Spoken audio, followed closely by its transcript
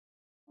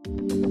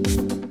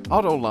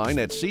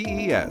AutoLine at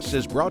CES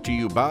is brought to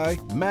you by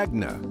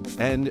Magna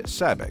and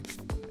Sabic,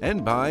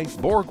 and by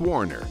Borg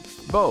Warner,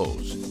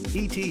 Bose,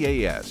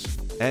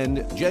 ETAS, and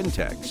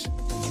Gentex.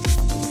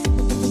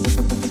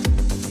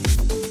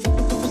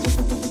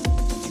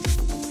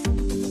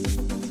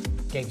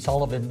 Dave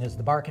Sullivan is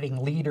the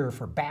marketing leader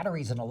for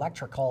batteries and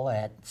electrical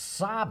at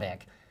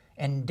Sabic.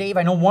 And Dave,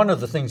 I know one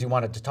of the things you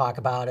wanted to talk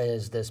about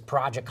is this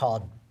project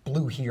called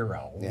Blue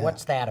Hero. Yeah.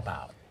 What's that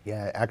about?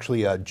 Yeah,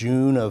 actually,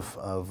 June of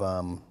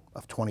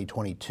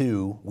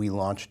 2022, we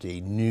launched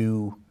a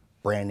new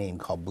brand name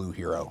called Blue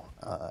Hero.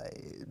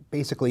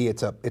 Basically,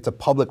 it's a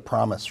public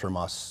promise from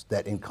us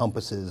that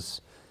encompasses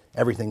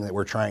everything that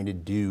we're trying to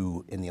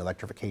do in the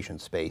electrification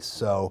space.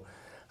 So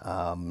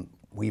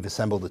we've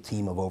assembled a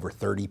team of over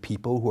 30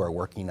 people who are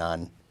working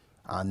on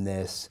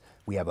this.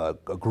 We have a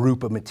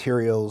group of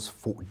materials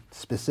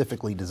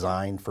specifically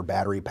designed for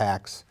battery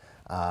packs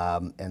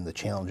and the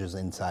challenges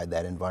inside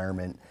that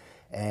environment.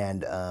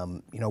 And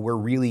you know, we're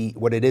really,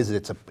 what it is,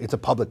 it's a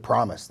public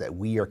promise that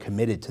we are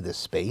committed to this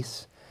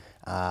space.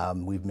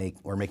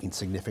 We're making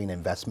significant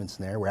investments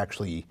in there. We're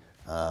actually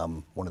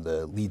one of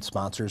the lead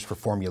sponsors for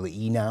Formula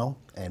E now,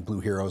 and Blue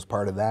Hero is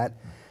part of that.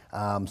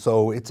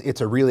 So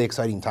it's a really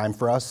exciting time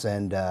for us.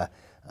 And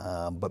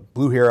but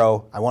Blue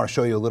Hero, I want to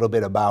show you a little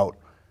bit about,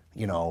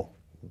 you know,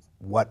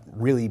 what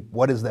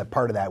is that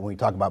part of that when we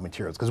talk about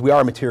materials, because we are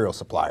a material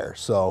supplier.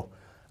 So.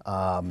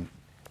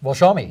 Well,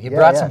 show me. You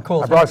brought some cool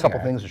things. I brought a couple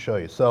things to show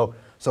you. So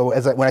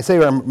when I say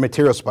we're a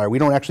material supplier, we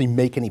don't actually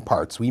make any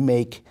parts. We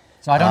make.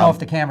 So I don't know if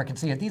the camera can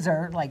see it. These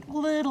are like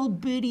little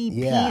bitty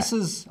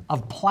pieces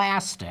of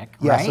plastic,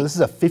 right? Yeah. So this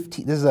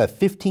is a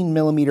 15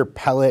 millimeter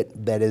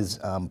pellet that is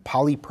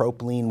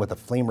polypropylene with a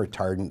flame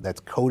retardant that's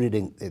coated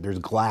in. There's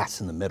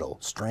glass in the middle,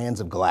 strands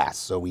of glass.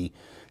 So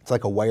it's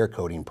like a wire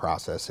coating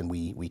process, and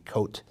we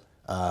coat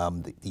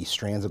these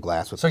strands of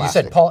glass with plastic. So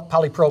you said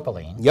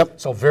polypropylene. Yep.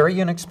 So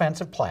very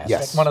inexpensive plastic.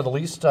 Yes. One of the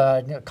least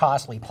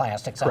costly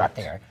plastics out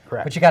there.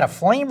 Correct. But you got a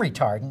flame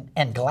retardant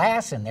and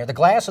glass in there. The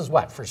glass is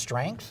what, for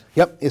strength?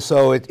 Yep.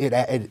 So it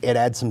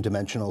adds some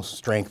dimensional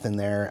strength in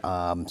there,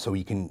 so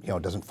you can,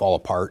 it doesn't fall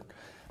apart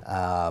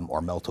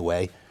or melt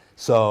away.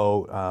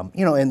 So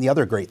and the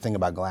other great thing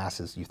about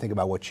glass is you think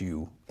about what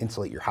you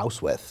insulate your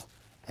house with,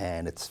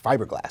 and it's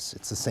fiberglass.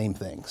 It's the same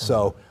thing.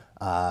 So.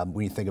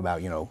 When you think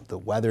about, the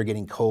weather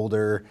getting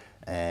colder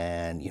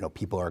and,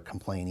 people are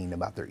complaining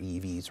about their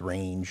EVs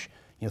range,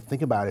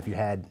 think about if you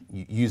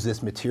use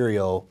this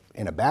material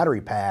in a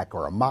battery pack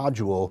or a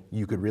module,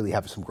 you could really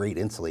have some great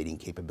insulating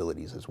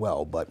capabilities as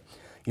well. But,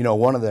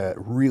 one of the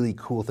really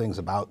cool things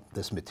about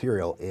this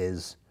material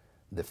is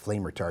the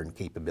flame retardant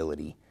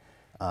capability.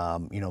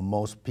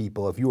 Most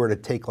people, if you were to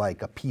take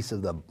like a piece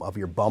of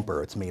your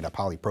bumper, it's made of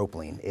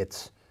polypropylene,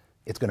 it's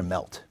going to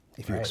melt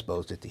if you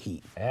exposed it to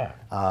heat. Yeah.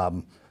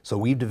 So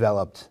we've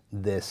developed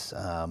this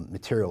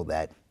material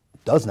that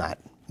does not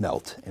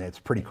melt, and it's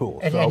pretty cool.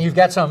 And you've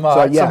got some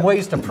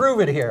ways to prove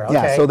it here. Okay.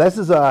 Yeah. So this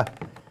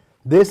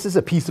is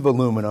a piece of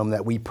aluminum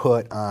that we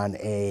put on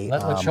a.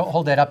 Let's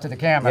hold that up to the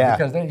camera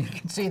because then you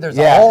can see there's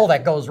a hole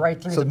that goes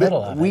right through the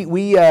middle of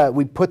it.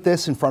 We put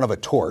this in front of a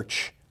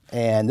torch,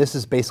 and this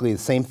is basically the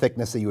same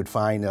thickness that you would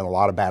find in a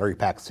lot of battery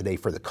packs today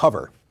for the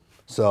cover.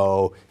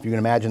 So if you can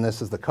imagine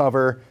this as the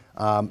cover,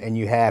 and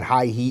you had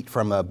high heat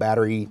from a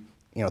battery.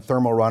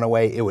 Thermal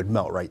runaway, it would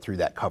melt right through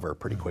that cover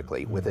pretty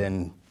quickly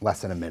within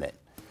less than a minute.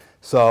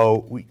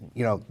 So it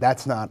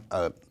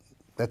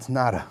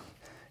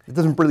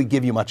doesn't really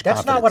give you much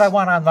confidence. That's not what I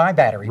want on my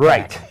battery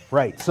pack.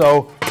 Right.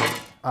 So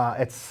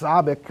at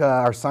Sabic,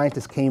 our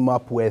scientists came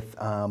up with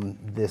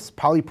this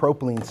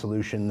polypropylene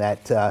solution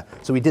that,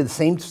 so we did the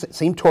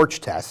same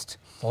torch test.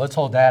 So let's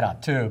hold that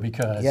up too,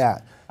 because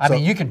I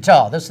mean, you can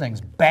tell this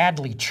thing's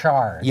badly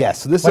charred.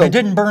 Yes. But it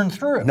didn't burn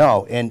through.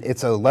 No, and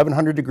it's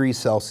 1,100 degrees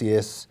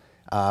Celsius.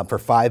 For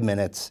 5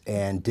 minutes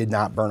and did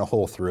not burn a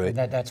hole through it.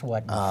 That's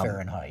what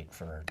Fahrenheit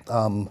for.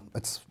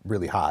 It's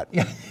really hot.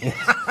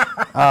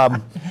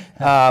 But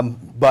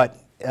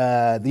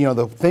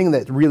the thing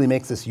that really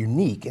makes this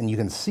unique, and you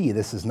can see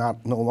this is no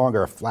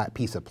longer a flat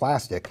piece of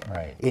plastic.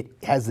 Right. It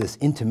has this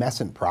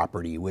intumescent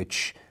property,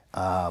 which.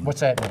 What's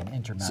that mean,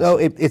 intumescent? So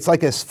it's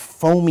like a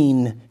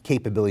foaming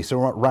capability. So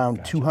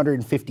around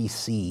 250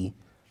 C,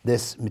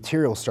 this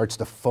material starts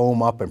to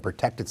foam up and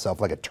protect itself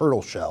like a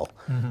turtle shell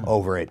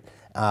over it.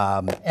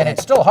 And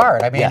it's still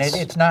hard. I mean, yes.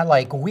 It's not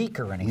like weak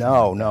or anything.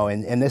 No,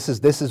 and this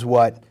is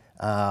what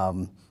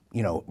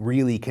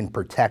really can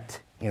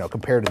protect.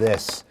 Compared to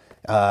this,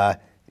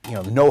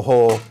 no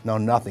hole, no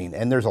nothing.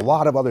 And there's a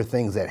lot of other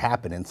things that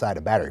happen inside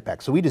a battery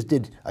pack. So we just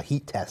did a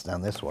heat test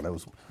on this one. It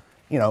was,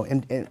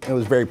 and it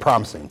was very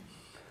promising.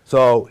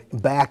 So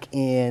back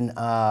in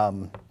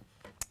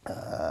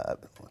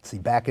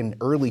back in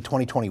early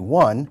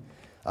 2021,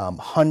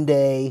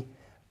 Hyundai.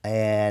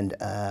 And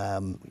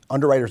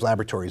Underwriters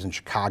Laboratories in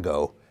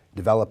Chicago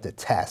developed a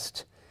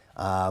test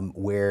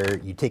where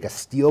you take a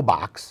steel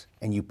box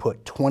and you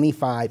put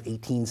 25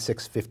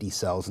 18650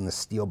 cells in the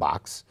steel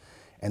box,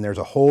 and there's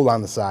a hole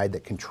on the side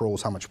that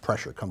controls how much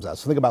pressure comes out.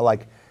 So think about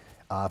like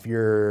If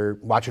you're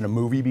watching a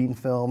movie being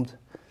filmed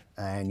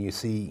and you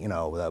see, you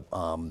know,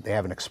 they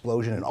have an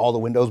explosion and all the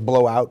windows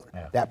blow out,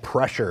 that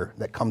pressure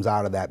that comes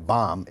out of that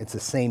bomb, it's the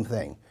same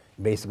thing.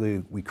 Basically,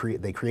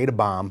 they create a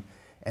bomb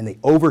and they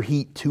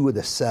overheat 2 of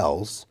the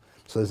cells.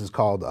 So this is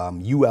called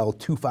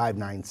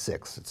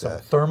UL2596. It's a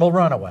thermal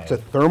runaway. It's a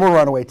thermal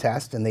runaway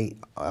test, and they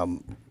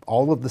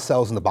all of the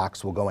cells in the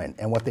box will go in.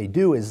 And what they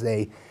do is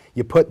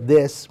you put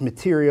this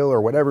material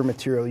or whatever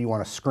material you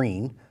want to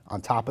screen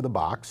on top of the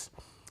box,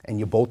 and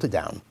you bolt it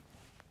down.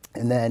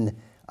 And then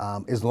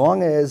as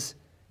long as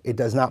it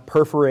does not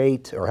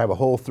perforate or have a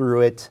hole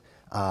through it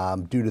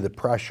due to the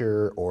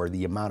pressure or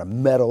the amount of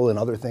metal and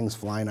other things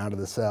flying out of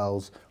the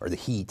cells or the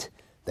heat,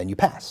 then you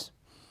pass.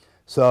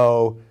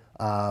 So,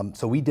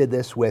 so we did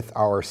this with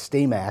our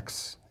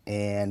StayMax,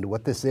 and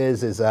what this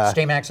is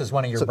StayMax is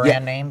one of your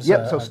brand names.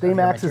 Yep. So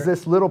StayMax is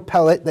this little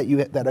pellet that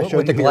I showed you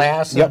with the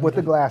glass. Yep, with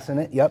the glass in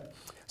it. Yep.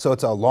 So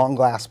it's a long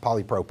glass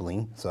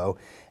polypropylene. So,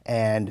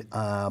 and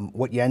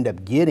what you end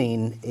up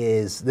getting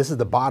is this is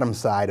the bottom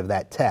side of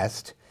that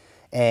test,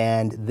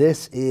 and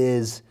this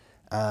is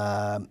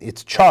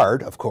it's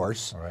charred, of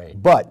course,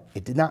 but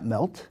it did not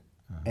melt,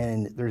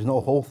 and there's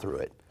no hole through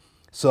it.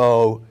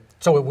 So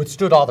it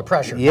withstood all the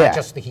pressure, not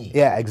just the heat.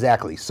 Yeah,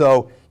 exactly.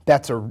 So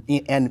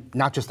and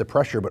not just the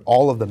pressure, but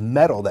all of the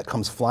metal that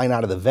comes flying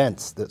out of the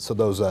vents. So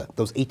those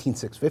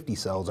 18650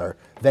 cells are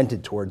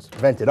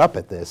vented up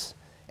at this,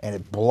 and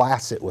it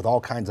blasts it with all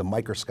kinds of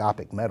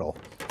microscopic metal,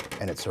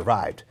 and it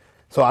survived.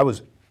 So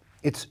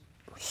it's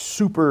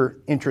super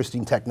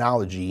interesting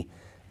technology,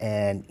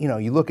 and you know,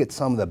 you look at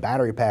some of the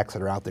battery packs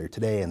that are out there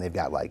today, and they've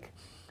got like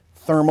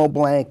thermal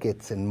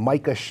blankets and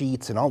mica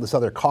sheets and all this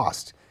other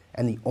cost,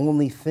 and the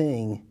only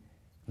thing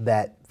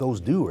that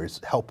those do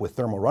is help with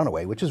thermal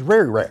runaway, which is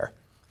very rare.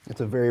 It's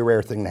a very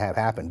rare thing to have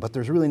happen, but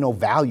there's really no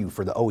value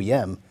for the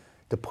OEM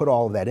to put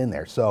all of that in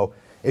there. So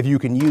if you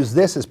can use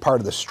this as part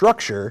of the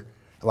structure,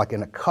 like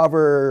in a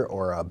cover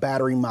or a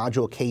battery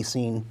module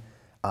casing,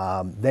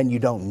 then you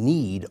don't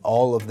need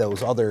all of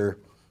those other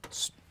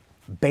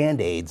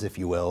Band-Aids, if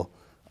you will,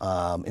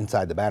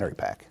 inside the battery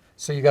pack.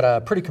 So you got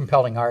a pretty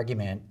compelling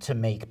argument to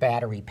make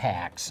battery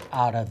packs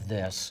out of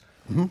this.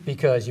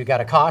 Because you got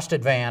a cost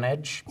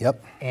advantage.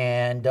 Yep.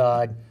 And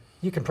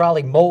you can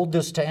probably mold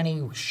this to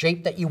any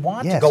shape that you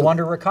want to go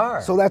under a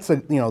car. So that's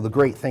the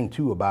great thing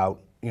too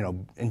about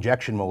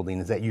injection molding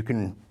is that you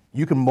can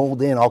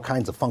mold in all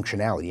kinds of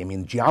functionality. I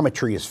mean,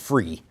 geometry is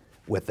free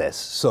with this,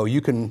 so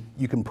you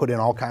can put in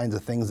all kinds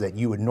of things that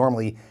you would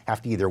normally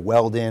have to either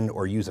weld in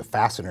or use a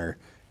fastener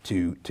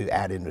to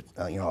add in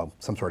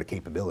some sort of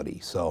capability.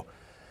 So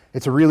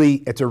it's a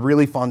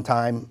really fun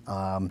time.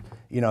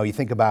 You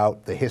think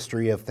about the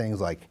history of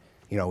things like,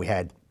 we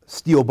had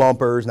steel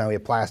bumpers, now we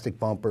have plastic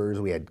bumpers,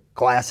 we had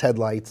glass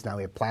headlights, now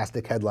we have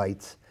plastic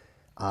headlights.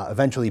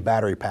 Eventually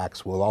battery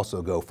packs will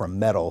also go from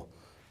metal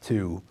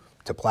to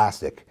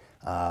plastic.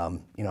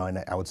 And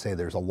I would say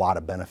there's a lot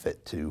of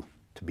benefit to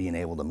being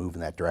able to move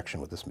in that direction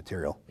with this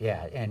material.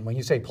 Yeah, and when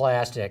you say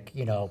plastic,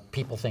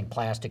 people think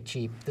plastic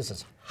cheap. This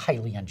is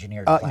highly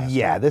engineered plastic.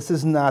 Yeah, this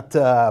is not,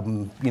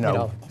 from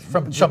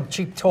some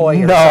cheap toy.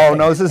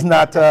 No, this is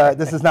not.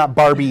 This is not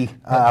Barbie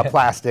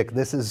plastic.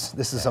 This is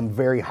some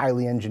very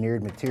highly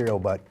engineered material,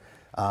 but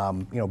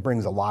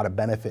brings a lot of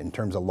benefit in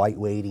terms of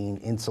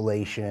lightweighting,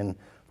 insulation,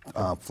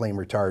 flame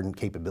retardant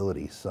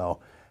capabilities.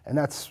 So, and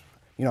that's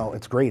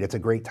it's great. It's a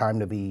great time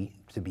to be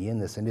in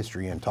this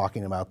industry and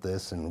talking about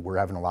this, and we're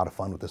having a lot of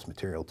fun with this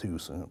material too,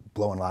 so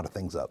blowing a lot of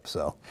things up.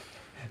 So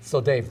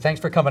Dave, thanks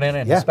for coming in,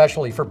 and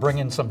especially for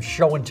bringing some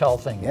show and tell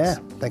things. Yeah,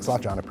 thanks a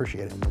lot, John. I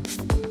appreciate it.